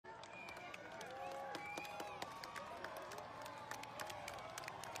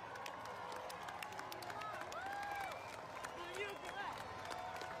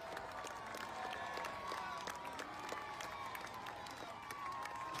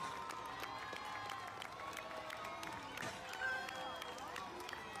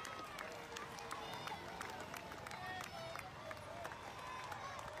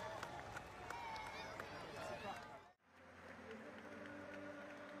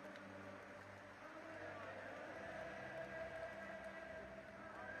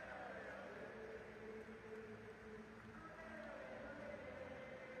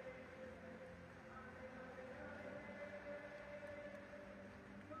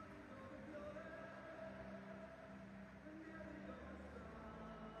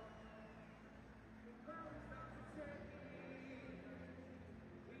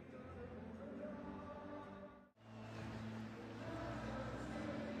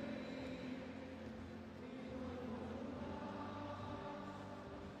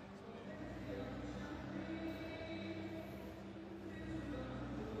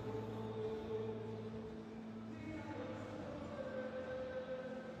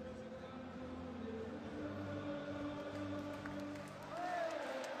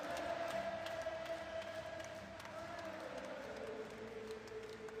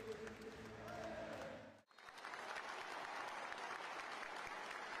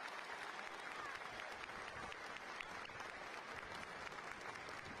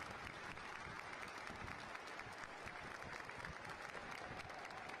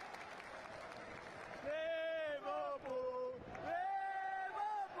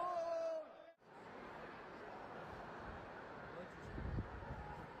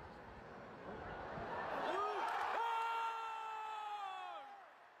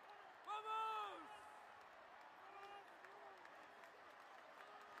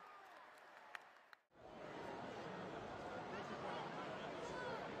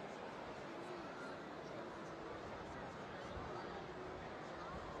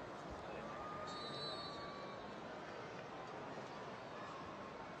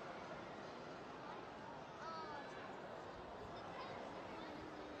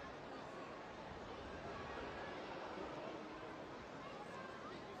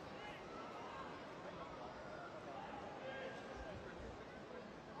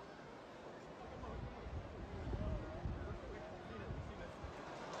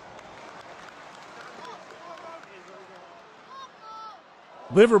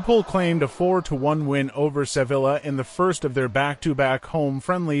Liverpool claimed a 4-1 win over Sevilla in the first of their back-to-back home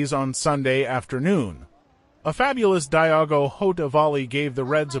friendlies on Sunday afternoon. A fabulous Diogo Jota volley gave the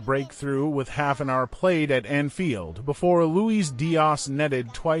Reds a breakthrough with half an hour played at Anfield before Luis Diaz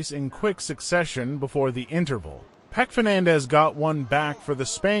netted twice in quick succession before the interval. Peque Fernandez got one back for the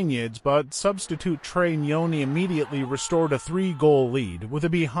Spaniards, but substitute Trey Nyoni immediately restored a 3-goal lead with a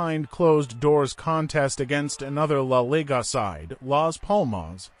behind-closed-doors contest against another La Liga side, Las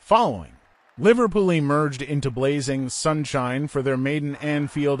Palmas, following. Liverpool emerged into blazing sunshine for their maiden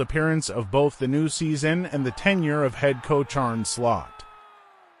Anfield appearance of both the new season and the tenure of head coach Arne Slot.